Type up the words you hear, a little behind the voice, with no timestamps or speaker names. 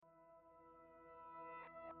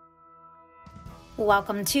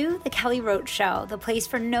Welcome to The Kelly Roach Show, the place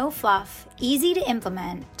for no fluff, easy to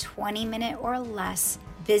implement, 20-minute or less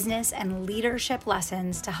business and leadership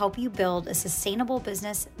lessons to help you build a sustainable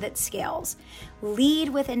business that scales, lead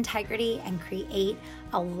with integrity, and create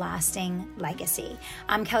a lasting legacy.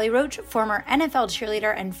 I'm Kelly Roach, former NFL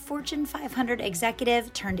cheerleader and Fortune 500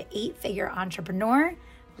 executive turned 8-figure entrepreneur.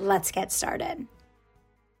 Let's get started.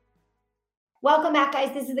 Welcome back,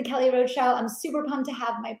 guys. This is the Kelly Roach Show. I'm super pumped to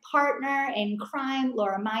have my partner in crime,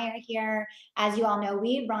 Meyer, here. As you all know,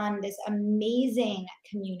 we run this amazing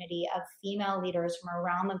community of female leaders from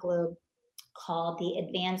around the globe called the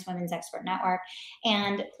Advanced Women's Expert Network.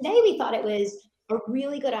 And today we thought it was a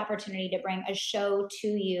really good opportunity to bring a show to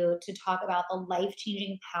you to talk about the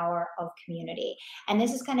life-changing power of community. And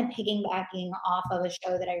this is kind of piggybacking off of a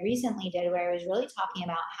show that I recently did where I was really talking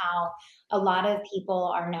about how a lot of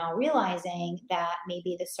people are now realizing that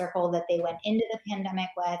maybe the circle that they went into the pandemic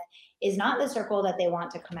with is not the circle that they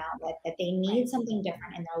want to come out with, that they need something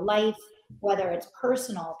different in their life, whether it's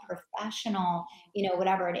personal, professional,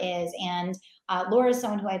 whatever it is. And Laura is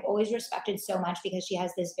someone who I've always respected so much because she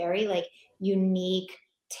has this very unique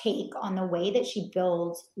take on the way that she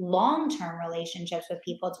builds long-term relationships with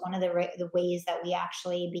people. It's one of the ways that we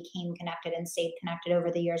actually became connected and stayed connected over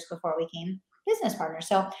the years before we became business partners.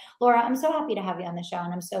 So Laura, I'm so happy to have you on the show,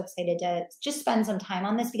 and I'm so excited to just spend some time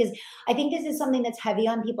on this because I think this is something that's heavy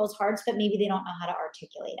on people's hearts, but maybe they don't know how to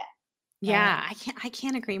articulate it. Yeah, I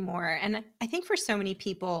can't agree more. And I think for so many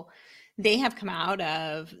people, they have come out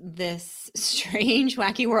of this strange,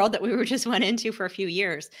 wacky world that we were just went into for a few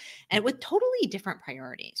years and with totally different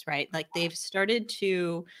priorities, right? Like they've started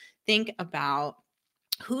to think about,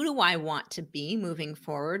 who do I want to be moving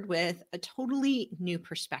forward with a totally new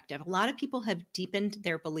perspective? A lot of people have deepened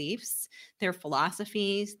their beliefs, their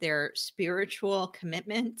philosophies, their spiritual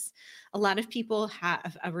commitments. A lot of people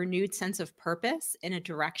have a renewed sense of purpose in a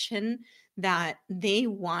direction that they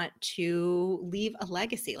want to leave a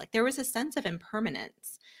legacy. Like there was a sense of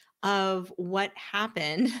impermanence of what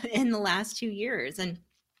happened in the last 2 years. And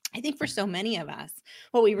I think for so many of us,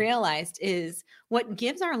 what we realized is what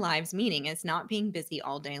gives our lives meaning is not being busy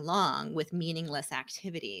all day long with meaningless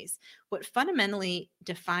activities. What fundamentally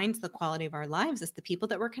defines the quality of our lives is the people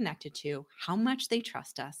that we're connected to, how much they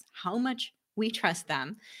trust us, how much we trust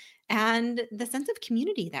them, and the sense of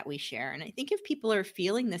community that we share. And I think if people are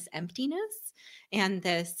feeling this emptiness and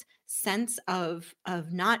this sense of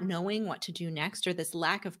not knowing what to do next, or this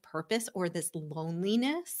lack of purpose, or this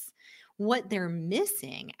loneliness, what they're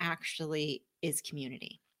missing actually is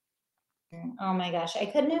community. Oh my gosh, I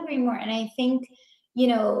couldn't agree more. And I think,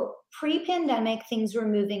 pre-pandemic, things were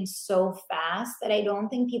moving so fast that I don't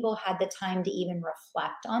think people had the time to even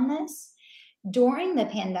reflect on this. During the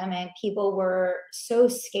pandemic, people were so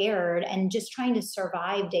scared and just trying to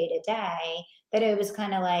survive day to day that it was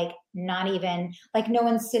kind of not even no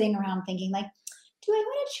one's sitting around thinking do I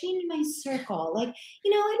want to change my circle? I'd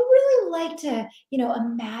really like to,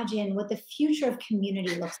 imagine what the future of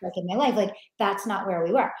community looks like in my life. That's not where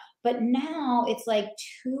we were. But now it's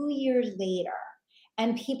 2 years later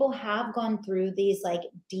and people have gone through these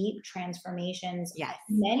deep transformations. Yes.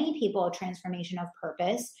 Many people, a transformation of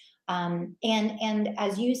purpose. And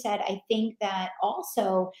as you said, I think that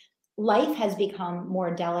also life has become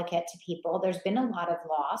more delicate to people. There's been a lot of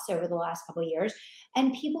loss over the last couple of years,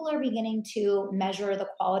 and people are beginning to measure the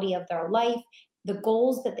quality of their life, the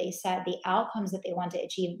goals that they set, the outcomes that they want to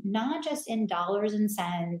achieve, not just in dollars and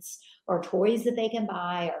cents or toys that they can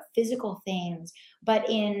buy or physical things, but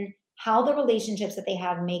in how the relationships that they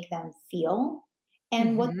have make them feel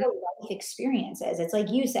and what their life experience is. It's like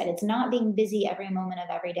you said, it's not being busy every moment of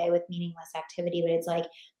every day with meaningless activity, but it's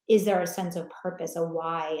is there a sense of purpose, a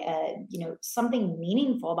why, something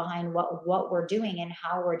meaningful behind what we're doing and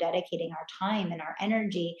how we're dedicating our time and our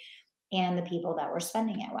energy and the people that we're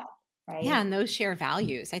spending it with, right? Yeah, and those share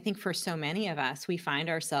values. I think for so many of us, we find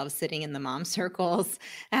ourselves sitting in the mom circles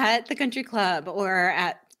at the country club or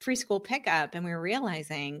at preschool pickup, and we're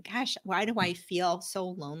realizing, gosh, why do I feel so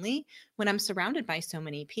lonely when I'm surrounded by so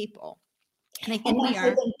many people? And I think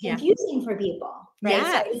that's confusing for people, right?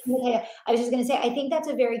 Yes. So I was just going to say, I think that's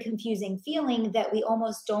a very confusing feeling that we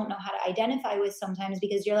almost don't know how to identify with sometimes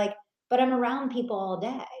because you're but I'm around people all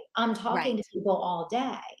day. I'm talking to people all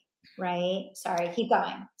day, right? Sorry, keep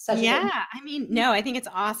going. No, I think it's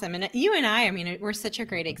awesome. And you and I mean, we're such a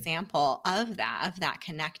great example of that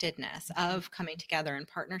connectedness, of coming together in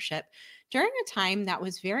partnership during a time that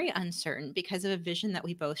was very uncertain because of a vision that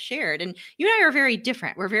we both shared. And you and I are very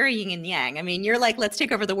different. We're very yin and yang. I mean, you're let's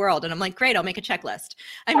take over the world. And I'm great, I'll make a checklist.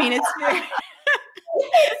 I mean, it's very...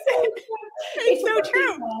 It's It's so working,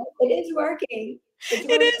 true. though. It is working. It's It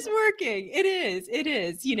working. is working. It is. It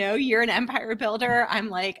is. You know, you're an empire builder. I'm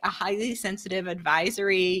like a highly sensitive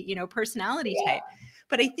advisory, personality Yeah. type.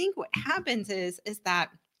 But I think what happens is that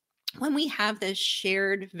when we have this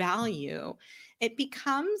shared value, it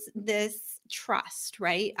becomes this trust,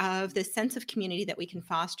 right? Of this sense of community that we can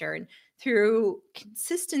foster. And through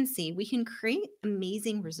consistency, we can create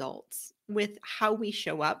amazing results with how we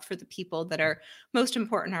show up for the people that are most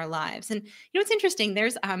important in our lives. And it's interesting.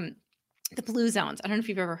 There's the blue zones. I don't know if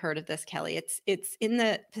you've ever heard of this, Kelly. It's in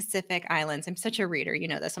the Pacific Islands. I'm such a reader, you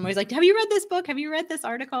know this. I'm always like, have you read this book? Have you read this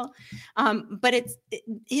article? But it's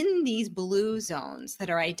in these blue zones that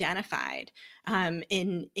are identified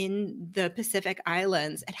in the Pacific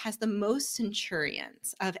Islands. It has the most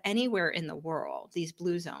centurions of anywhere in the world. These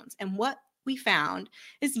blue zones, and what we found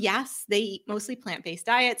is, yes, they eat mostly plant-based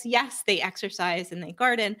diets. Yes, they exercise and they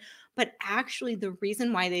garden. But actually, the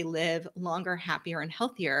reason why they live longer, happier, and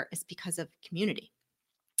healthier is because of community.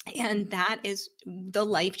 And that is the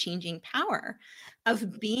life-changing power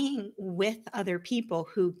of being with other people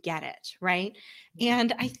who get it, right?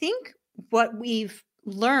 And I think what we've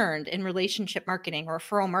learned in relationship marketing or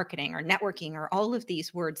referral marketing or networking or all of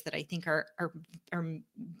these words that I think are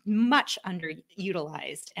much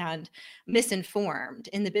underutilized and misinformed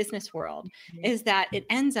in the business world is that it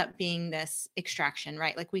ends up being this extraction,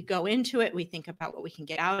 right? Like we go into it, we think about what we can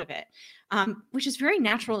get out of it, which is very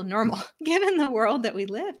natural and normal given the world that we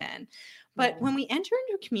live in. But when we enter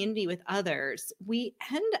into a community with others, we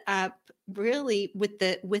end up really with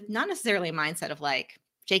not necessarily a mindset of like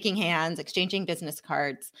shaking hands, exchanging business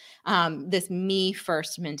cards, this me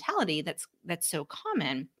first mentality that's so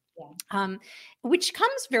common. Which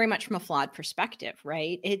comes very much from a flawed perspective,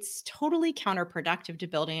 right? It's totally counterproductive to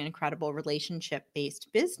building an incredible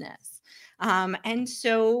relationship-based business. And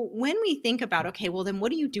so when we think about, okay, well, then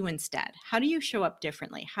what do you do instead? How do you show up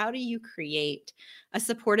differently? How do you create a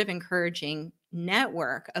supportive, encouraging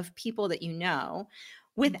network of people that you know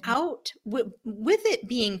without, with it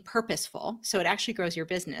being purposeful, so it actually grows your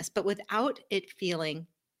business, but without it feeling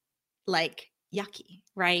like yucky,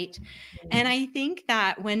 right? And I think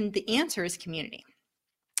that when the answer is community,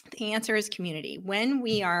 when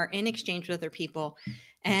we are in exchange with other people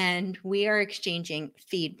and we are exchanging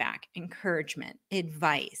feedback, encouragement,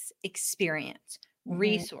 advice, experience,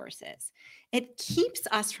 resources, it keeps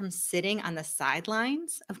us from sitting on the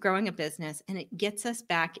sidelines of growing a business and it gets us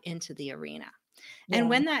back into the arena. And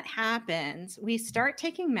when that happens, we start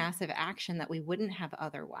taking massive action that we wouldn't have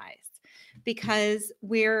otherwise, because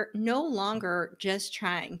we're no longer just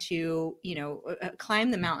trying to, climb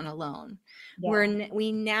the mountain alone.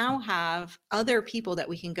 We now have other people that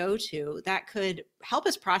we can go to that could help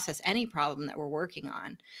us process any problem that we're working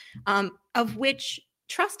on, of which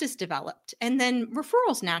trust is developed, and then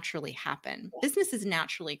referrals naturally happen. Businesses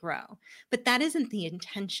naturally grow, but that isn't the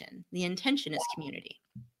intention. The intention is community.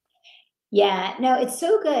 Yeah, no, it's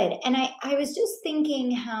so good. And I was just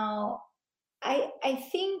thinking how I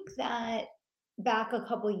think that back a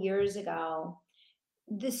couple years ago,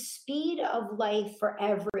 the speed of life for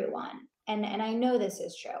everyone, and I know this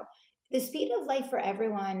is true, the speed of life for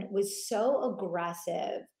everyone was so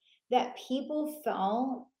aggressive that people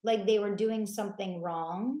felt like they were doing something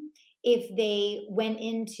wrong if they went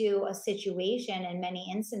into a situation in many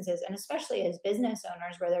instances, and especially as business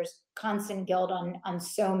owners where there's constant guilt on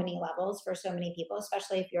so many levels for so many people,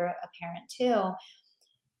 especially if you're a parent too,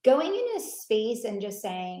 going in a space and just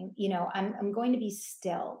saying, I'm going to be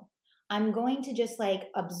still. I'm going to just like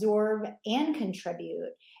absorb and contribute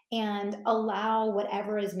and allow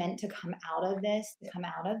whatever is meant to come out of this to come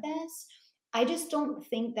out of this. I just don't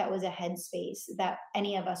think that was a headspace that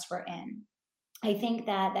any of us were in. I think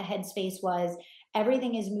that the headspace was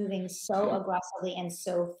everything is moving so aggressively and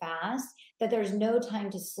so fast that there's no time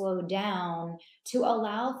to slow down to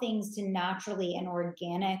allow things to naturally and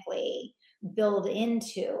organically build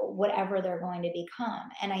into whatever they're going to become.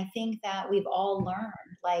 And I think that we've all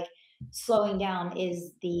learned like slowing down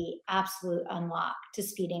is the absolute unlock to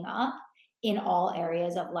speeding up in all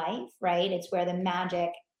areas of life, right? It's where the magic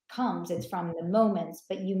comes. It's from the moments,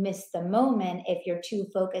 but you miss the moment if you're too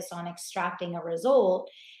focused on extracting a result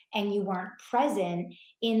and you weren't present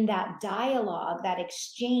in that dialogue, that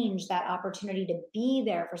exchange, that opportunity to be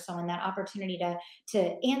there for someone, that opportunity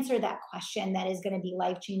to answer that question that is going to be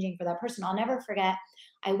life-changing for that person. I'll never forget,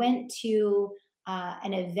 I went to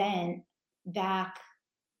an event back,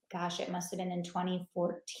 gosh, it must have been in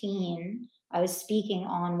 2014. I was speaking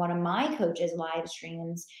on one of my coach's live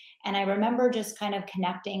streams. And I remember just kind of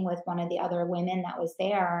connecting with one of the other women that was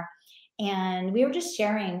there. And we were just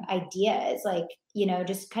sharing ideas, like,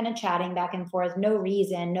 just kind of chatting back and forth, no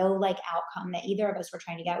reason, no like outcome that either of us were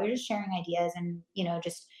trying to get. We were just sharing ideas and,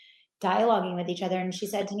 just dialoguing with each other. And she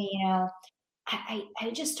said to me,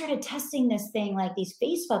 I just started testing this thing, like these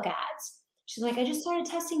Facebook ads. She's like, I just started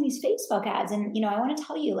testing these Facebook ads. And, I want to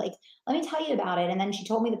tell you, like, let me tell you about it. And then she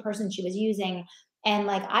told me the person she was using. And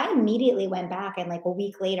like, I immediately went back, and like a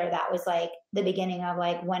week later, that was like the beginning of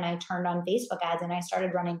like when I turned on Facebook ads and I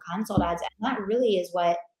started running consult ads. And that really is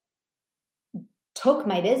what took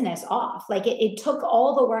my business off. Like it took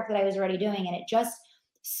all the work that I was already doing and it just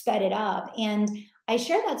sped it up. And I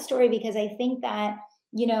share that story because I think that,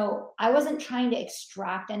 I wasn't trying to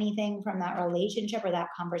extract anything from that relationship or that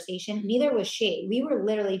conversation. Neither was she. We were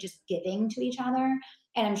literally just giving to each other.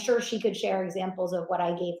 And I'm sure she could share examples of what I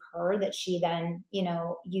gave her that she then,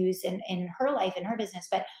 used in her life, in her business.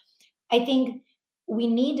 But I think we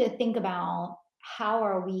need to think about how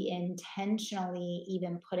are we intentionally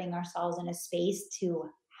even putting ourselves in a space to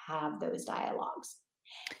have those dialogues.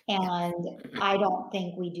 Yeah. And I don't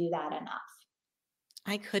think we do that enough.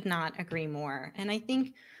 I could not agree more. And I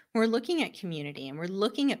think we're looking at community and we're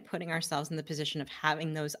looking at putting ourselves in the position of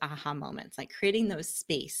having those aha moments, like creating those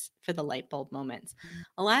space for the light bulb moments.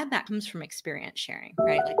 A lot of that comes from experience sharing,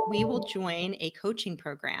 right? Like we will join a coaching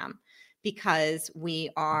program because we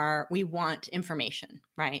want information,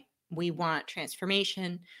 right? We want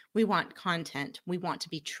transformation, we want content, we want to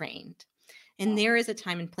be trained. And there is a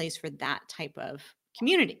time and place for that type of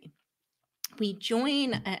community. We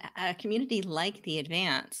join a community like the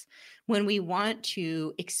Advance when we want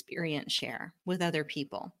to experience share with other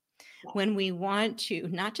people, when we want to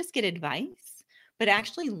not just get advice, but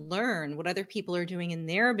actually learn what other people are doing in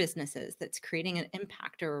their businesses that's creating an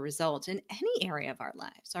impact or a result in any area of our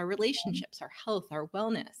lives, our relationships, our health, our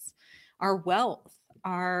wellness, our wealth,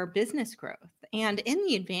 our business growth. And in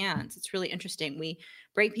the Advance, it's really interesting. We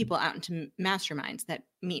break people out into masterminds that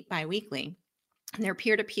meet biweekly. They're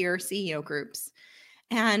peer-to-peer CEO groups.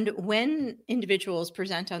 And when individuals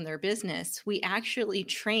present on their business, we actually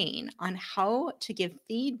train on how to give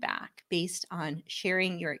feedback based on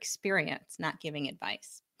sharing your experience, not giving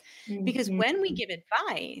advice. Because Mhm. when we give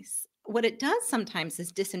advice, what it does sometimes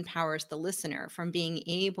is disempowers the listener from being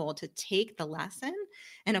able to take the lesson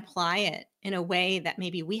and apply it in a way that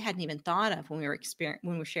maybe we hadn't even thought of when we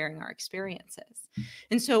were sharing our experiences.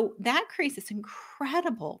 And so that creates this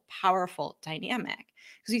incredible, powerful dynamic.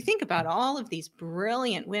 Because you think about all of these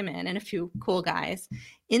brilliant women and a few cool guys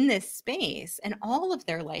in this space and all of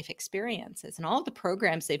their life experiences and all of the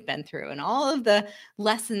programs they've been through and all of the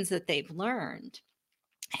lessons that they've learned.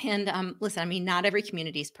 And listen, I mean, not every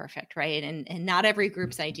community is perfect, right? And not every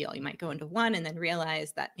group's ideal. You might go into one and then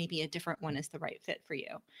realize that maybe a different one is the right fit for you.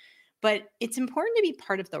 But it's important to be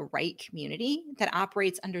part of the right community that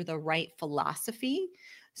operates under the right philosophy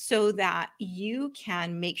so that you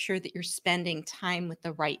can make sure that you're spending time with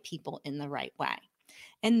the right people in the right way.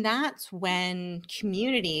 And that's when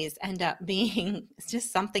communities end up being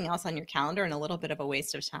just something else on your calendar and a little bit of a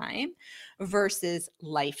waste of time versus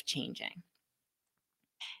life changing.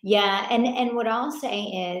 Yeah, and what I'll say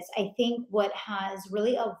is I think what has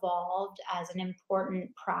really evolved as an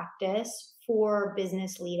important practice for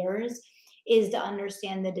business leaders is to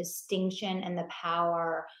understand the distinction and the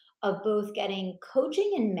power of both getting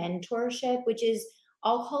coaching and mentorship, which is,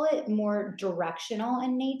 I'll call it more directional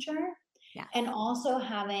in nature, and Yes. also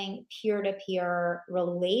having peer-to-peer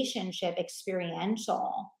relationship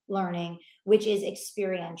experiential learning, which is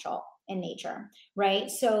experiential in nature,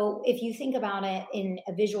 right? So if you think about it in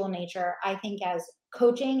a visual nature, I think as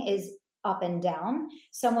coaching is up and down,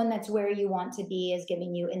 someone that's where you want to be is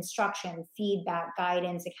giving you instruction, feedback,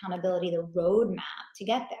 guidance, accountability, the roadmap to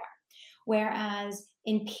get there. Whereas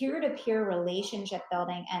in peer-to-peer relationship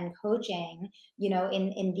building and coaching,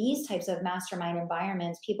 in these types of mastermind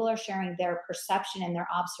environments, people are sharing their perception and their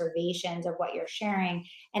observations of what you're sharing,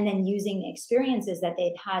 and then using the experiences that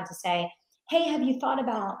they've had to say, hey, have you thought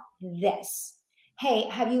about this? Hey,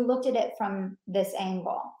 have you looked at it from this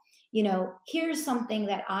angle? Here's something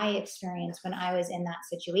that I experienced when I was in that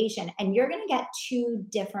situation. And you're going to get two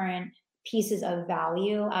different pieces of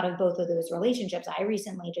value out of both of those relationships. I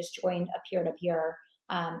recently just joined a peer-to-peer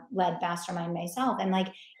led mastermind myself. And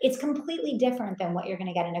like, it's completely different than what you're going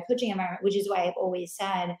to get in a coaching environment, which is why I've always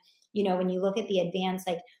said, when you look at the advanced,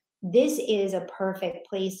 like this is a perfect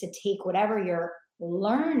place to take whatever you're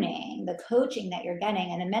learning, the coaching that you're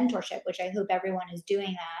getting and the mentorship, which I hope everyone is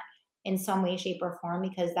doing that in some way, shape, or form,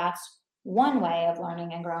 because that's one way of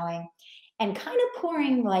learning and growing, and kind of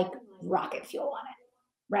pouring like rocket fuel on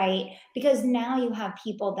it, right? Because now you have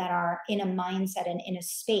people that are in a mindset and in a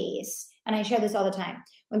space, and I share this all the time,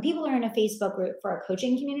 When people are in a Facebook group for a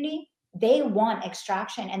coaching community, they want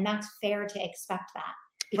extraction, and that's fair to expect that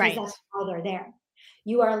because Right. that's why they're there.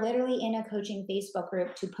 You are literally in a coaching Facebook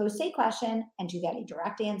group to post a question and to get a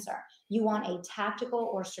direct answer. You want a tactical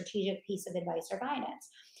or strategic piece of advice or guidance.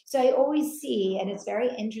 So I always see, and it's very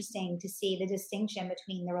interesting to see the distinction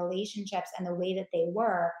between the relationships and the way that they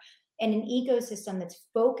work in an ecosystem that's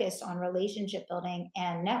focused on relationship building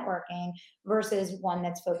and networking versus one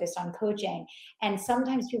that's focused on coaching. And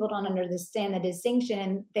sometimes people don't understand the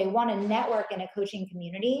distinction. They want to network in a coaching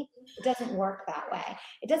community. It doesn't work that way.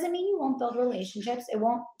 It doesn't mean you won't build relationships.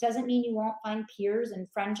 Doesn't mean you won't find peers and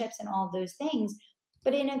friendships and all of those things.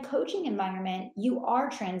 But in a coaching environment, you are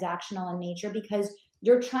transactional in nature because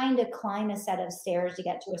you're trying to climb a set of stairs to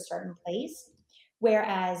get to a certain place.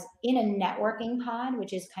 Whereas in a networking pod,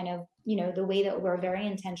 which is kind of, the way that we're very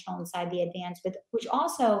intentional inside the advance, with which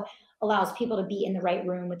also allows people to be in the right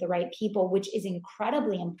room with the right people, which is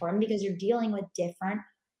incredibly important because you're dealing with different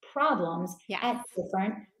problems Yes. at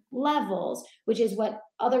different levels, which is what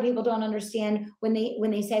other people don't understand when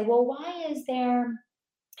they say, well, why is there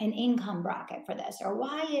an income bracket for this, or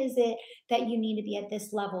why is it that you need to be at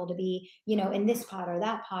this level to be, in this pod or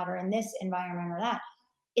that pod or in this environment or that.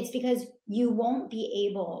 It's because you won't be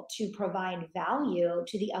able to provide value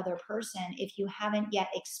to the other person if you haven't yet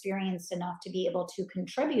experienced enough to be able to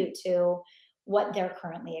contribute to what they're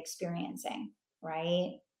currently experiencing,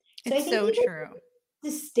 right? So I It's think so these true. are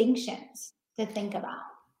distinctions to think about.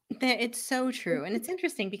 That it's so true. And it's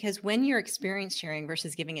interesting because when you're experience sharing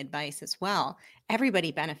versus giving advice as well,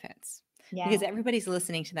 everybody benefits because Yeah. everybody's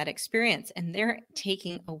listening to that experience and they're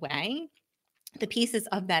taking away the pieces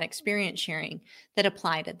of that experience sharing that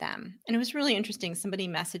apply to them. And it was really interesting. Somebody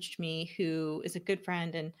messaged me who is a good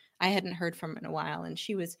friend and I hadn't heard from in a while. And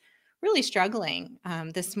she was really struggling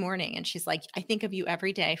this morning. And she's like, I think of you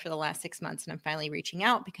every day for the last 6 months. And I'm finally reaching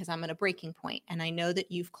out because I'm at a breaking point. And I know that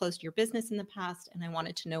you've closed your business in the past. And I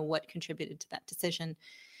wanted to know what contributed to that decision.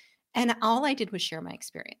 And all I did was share my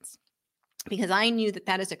experience because I knew that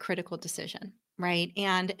that is a critical decision, right?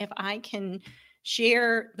 And if I can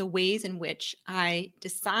share the ways in which I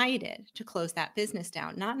decided to close that business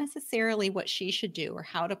down, not necessarily what she should do or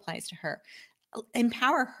how it applies to her,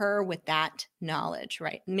 empower her with that knowledge,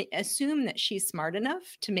 right? Assume that she's smart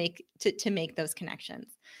enough to make those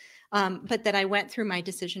connections. But that I went through my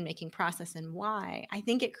decision making process and why. I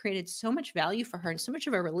think it created so much value for her and so much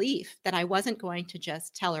of a relief that I wasn't going to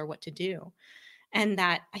just tell her what to do. And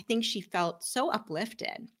that I think she felt so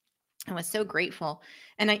uplifted. I was so grateful.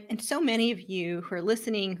 And so many of you who are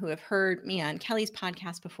listening, who have heard me on Kelly's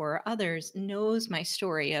podcast before or others, knows my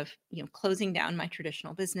story of, closing down my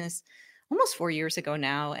traditional business almost 4 years ago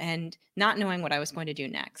now and not knowing what I was going to do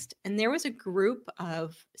next. And there was a group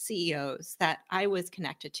of CEOs that I was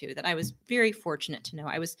connected to that I was very fortunate to know.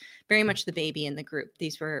 I was very much the baby in the group.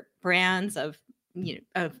 These were brands of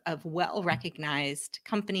of well-recognized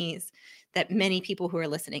companies that many people who are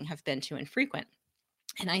listening have been to and frequent.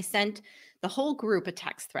 And I sent the whole group a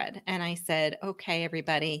text thread and I said, okay,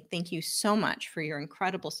 everybody, thank you so much for your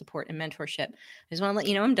incredible support and mentorship. I just want to let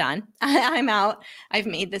you know I'm done. I'm out. I've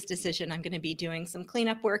made this decision. I'm going to be doing some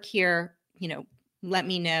cleanup work here. Let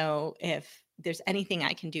me know if there's anything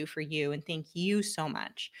I can do for you. And thank you so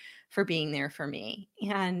much for being there for me.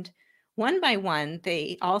 And one by one,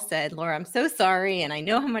 they all said, Laura, I'm so sorry. And I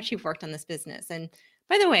know how much you've worked on this business. And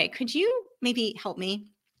by the way, could you maybe help me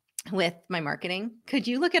with my marketing? Could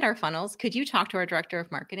you look at our funnels? Could you talk to our director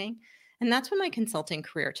of marketing? And that's when my consulting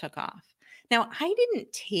career took off. Now, I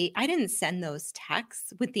didn't send those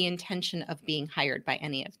texts with the intention of being hired by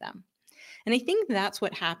any of them. And I think that's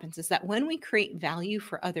what happens is that when we create value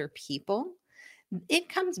for other people, it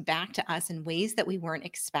comes back to us in ways that we weren't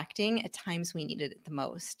expecting at times we needed it the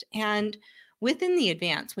most. And within the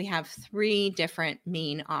advance, we have 3 different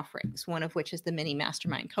main offerings, one of which is the mini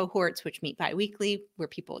mastermind cohorts, which meet biweekly, where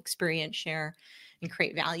people experience, share, and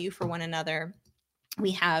create value for one another.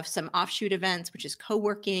 We have some offshoot events, which is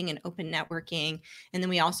co-working and open networking. And then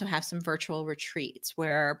we also have some virtual retreats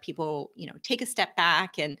where people, take a step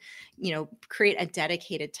back and, create a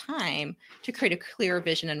dedicated time to create a clear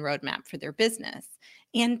vision and roadmap for their business.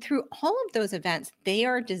 And through all of those events, they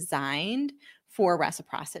are designed for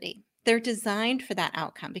reciprocity. They're designed for that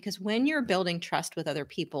outcome because when you're building trust with other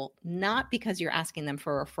people, not because you're asking them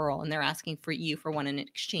for a referral and they're asking for you for one in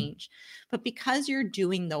exchange, but because you're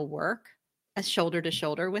doing the work as shoulder to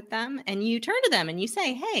shoulder with them and you turn to them and you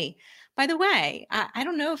say, hey, by the way, I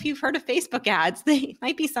don't know if you've heard of Facebook ads. They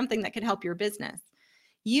might be something that could help your business.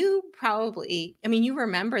 You probably, you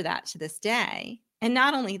remember that to this day. And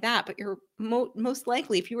not only that, but you're most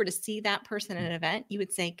likely, if you were to see that person at an event, you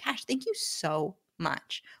would say, gosh, thank you so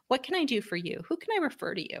much. What can I do for you? Who can I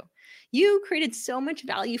refer to you? You created so much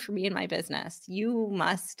value for me in my business. You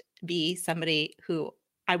must be somebody who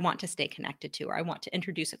I want to stay connected to, or I want to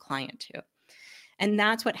introduce a client to. And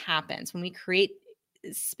that's what happens when we create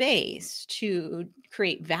space to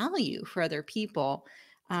create value for other people.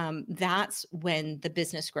 That's when the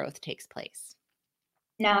business growth takes place.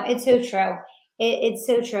 No, it's so true. It's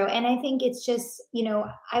so true. And I think it's just,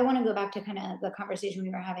 I want to go back to kind of the conversation we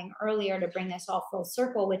were having earlier to bring this all full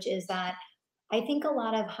circle, which is that I think a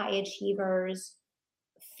lot of high achievers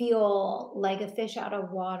feel like a fish out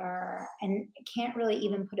of water and can't really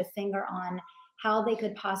even put a finger on how they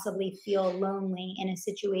could possibly feel lonely in a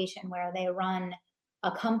situation where they run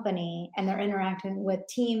a company and they're interacting with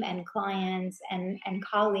team and clients and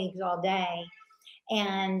colleagues all day.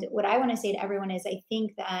 And what I want to say to everyone is I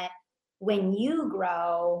think that when you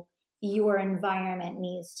grow, your environment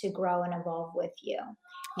needs to grow and evolve with you.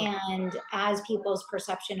 Yeah. And as people's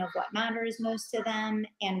perception of what matters most to them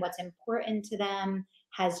and what's important to them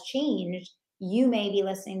has changed, you may be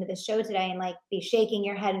listening to the show today and like be shaking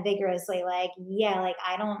your head vigorously, like, yeah, like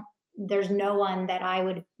there's no one that I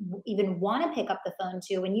would even want to pick up the phone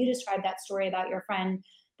to. When you described that story about your friend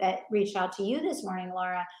that reached out to you this morning,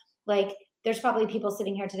 Laura, like, there's probably people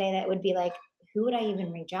sitting here today that would be like, who would I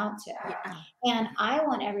even reach out to? Yeah. And I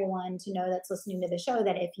want everyone to know that's listening to the show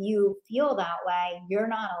that if you feel that way, you're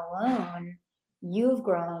not alone. You've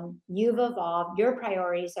grown, you've evolved, your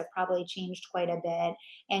priorities have probably changed quite a bit,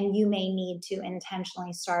 and you may need to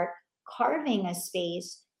intentionally start carving a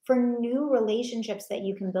space for new relationships that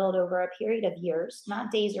you can build over a period of years, not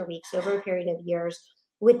days or weeks, over a period of years,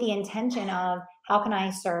 with the intention of how can I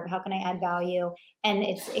serve, how can I add value. And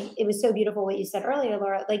it was so beautiful what you said earlier,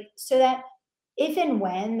 Laura, like, so that if and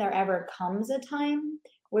when there ever comes a time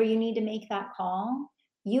where you need to make that call,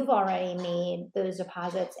 you've already made those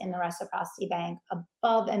deposits in the reciprocity bank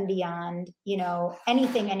above and beyond,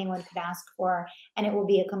 anything anyone could ask for. And it will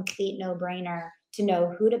be a complete no-brainer to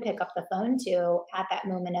know who to pick up the phone to at that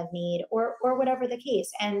moment of need, or whatever the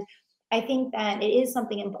case. And I think that it is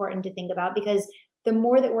something important to think about, because the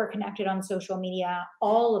more that we're connected on social media,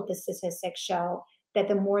 all of the statistics show that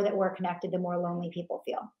the more that we're connected, the more lonely people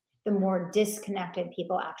feel, the more disconnected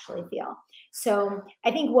people actually feel. So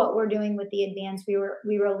I think what we're doing with the advance, we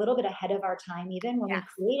were a little bit ahead of our time. Even when Yes.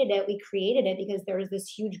 we created it because there was this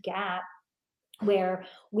huge gap where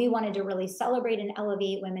we wanted to really celebrate and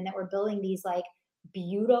elevate women that were building these like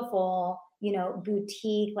beautiful,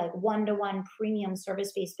 boutique, like one-to-one premium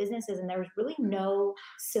service-based businesses. And there was really no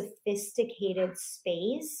sophisticated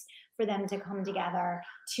space for them to come together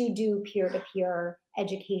to do peer-to-peer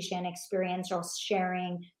education, experiential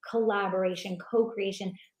sharing, collaboration,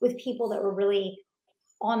 co-creation with people that were really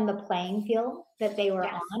on the playing field that they were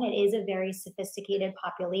Yes. on. It is a very sophisticated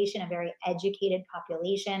population, a very educated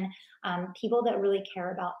population, people that really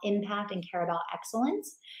care about impact and care about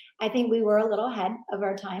excellence. I think we were a little ahead of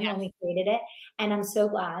our time Yes. when we created it. And I'm so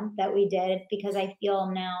glad that we did, because I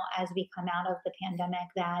feel now as we come out of the pandemic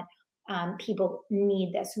that people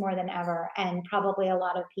need this more than ever. And probably a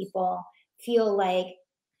lot of people feel like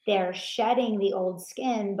they're shedding the old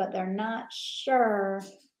skin, but they're not sure,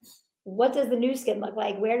 what does the new skin look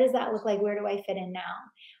like? Where does that look like? Where do I fit in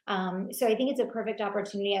now? So I think it's a perfect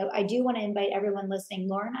opportunity. I do want to invite everyone listening.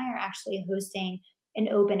 Laura and I are actually hosting an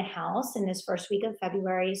open house in this first week of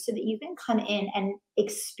February so that you can come in and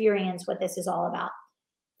experience what this is all about.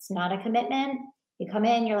 It's not a commitment. You come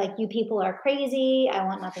in, you're like, you people are crazy. I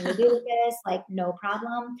want nothing to do with this. Like, no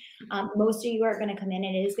problem. Most of you are going to come in,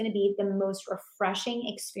 and it is going to be the most refreshing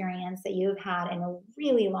experience that you have had in a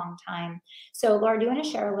really long time. So, Laura, do you want to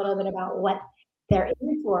share a little bit about what they're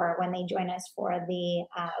in for when they join us for the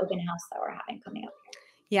open house that we're having coming up?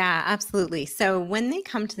 Yeah, absolutely. So when they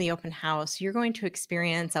come to the open house, you're going to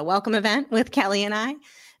experience a welcome event with Kelly and I.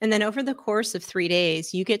 And then over the course of 3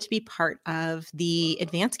 days, you get to be part of the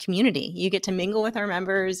advanced community. You get to mingle with our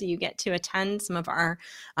members. You get to attend some of our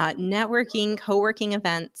networking, co-working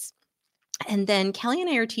events. And then Kelly and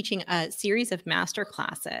I are teaching a series of master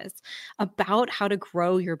classes about how to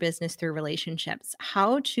grow your business through relationships,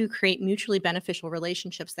 how to create mutually beneficial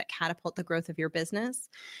relationships that catapult the growth of your business,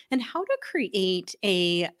 and how to create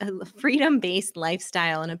a freedom-based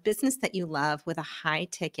lifestyle and a business that you love with a high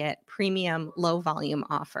ticket, premium, low volume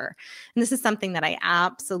offer. And this is something that I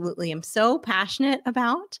absolutely am so passionate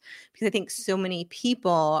about, because I think so many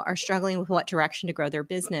people are struggling with what direction to grow their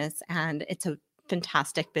business. And it's a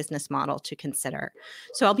fantastic business model to consider.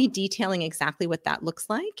 So I'll be detailing exactly what that looks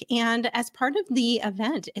like. And as part of the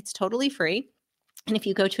event, it's totally free. And if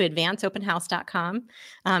you go to advanceopenhouse.com,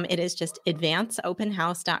 it is just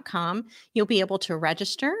advanceopenhouse.com, you'll be able to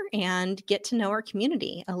register and get to know our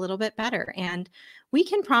community a little bit better. And we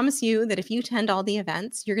can promise you that if you attend all the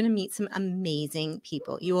events, you're going to meet some amazing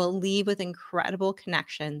people. You will leave with incredible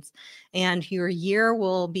connections, and your year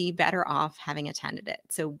will be better off having attended it.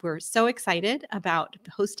 So we're so excited about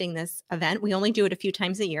hosting this event. We only do it a few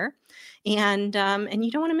times a year, and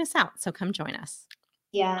you don't want to miss out. So come join us.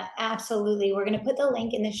 Yeah, absolutely. We're going to put the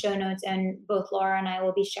link in the show notes, and both Laura and I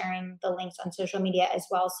will be sharing the links on social media as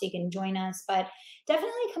well, so you can join us. But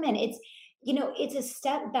definitely come in. It's a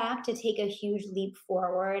step back to take a huge leap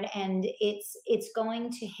forward, and it's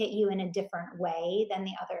going to hit you in a different way than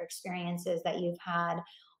the other experiences that you've had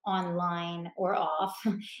online or off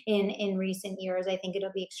in recent years. I think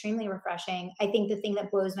it'll be extremely refreshing. I think the thing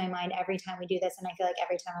that blows my mind every time we do this, and I feel like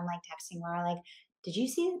every time I'm like texting Laura, like, did you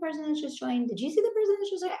see the person that's just joined? Did you see the person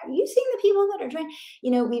that's just joined? Are you seeing the people that are joined?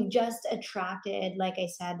 We've just attracted, like I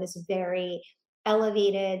said, this very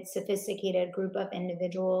elevated, sophisticated group of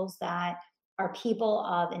individuals that are people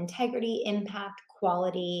of integrity, impact,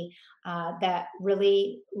 quality, that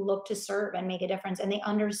really look to serve and make a difference. And they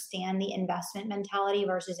understand the investment mentality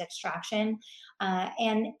versus extraction.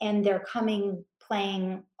 And they're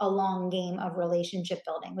playing a long game of relationship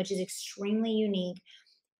building, which is extremely unique.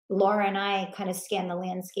 Laura and I kind of scanned the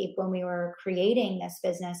landscape when we were creating this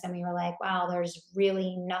business, and we were like, wow, there's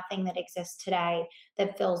really nothing that exists today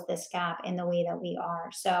that fills this gap in the way that we are.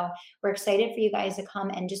 So we're excited for you guys to come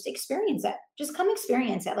and just experience it. Just come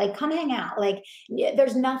experience it. Like, come hang out. Like,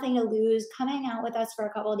 there's nothing to lose. Come hang out with us for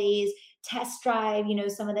a couple of days, test drive,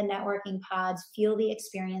 some of the networking pods, feel the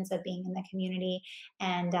experience of being in the community.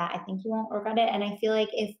 And I think you won't regret it. And I feel like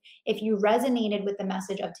if you resonated with the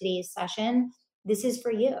message of today's session, this is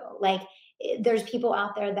for you. Like, there's people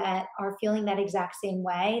out there that are feeling that exact same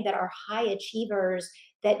way, that are high achievers,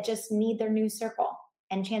 that just need their new circle.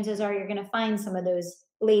 And chances are you're going to find some of those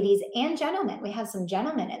ladies and gentlemen. We have some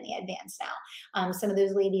gentlemen in the advance now. Some of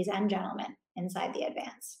those ladies and gentlemen inside the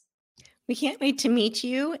advance. We can't wait to meet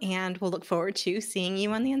you, and we'll look forward to seeing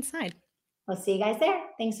you on the inside. We'll see you guys there.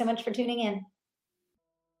 Thanks so much for tuning in.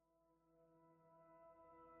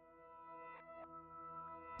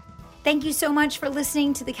 Thank you so much for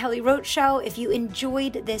listening to The Kelly Roach Show. If you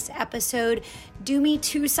enjoyed this episode, do me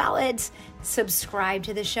two solids. Subscribe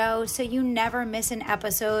to the show so you never miss an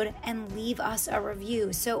episode, and leave us a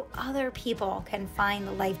review so other people can find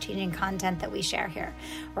the life-changing content that we share here.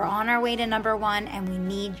 We're on our way to #1, and we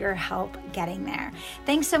need your help getting there.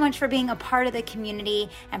 Thanks so much for being a part of the community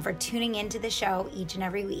and for tuning into the show each and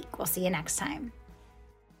every week. We'll see you next time.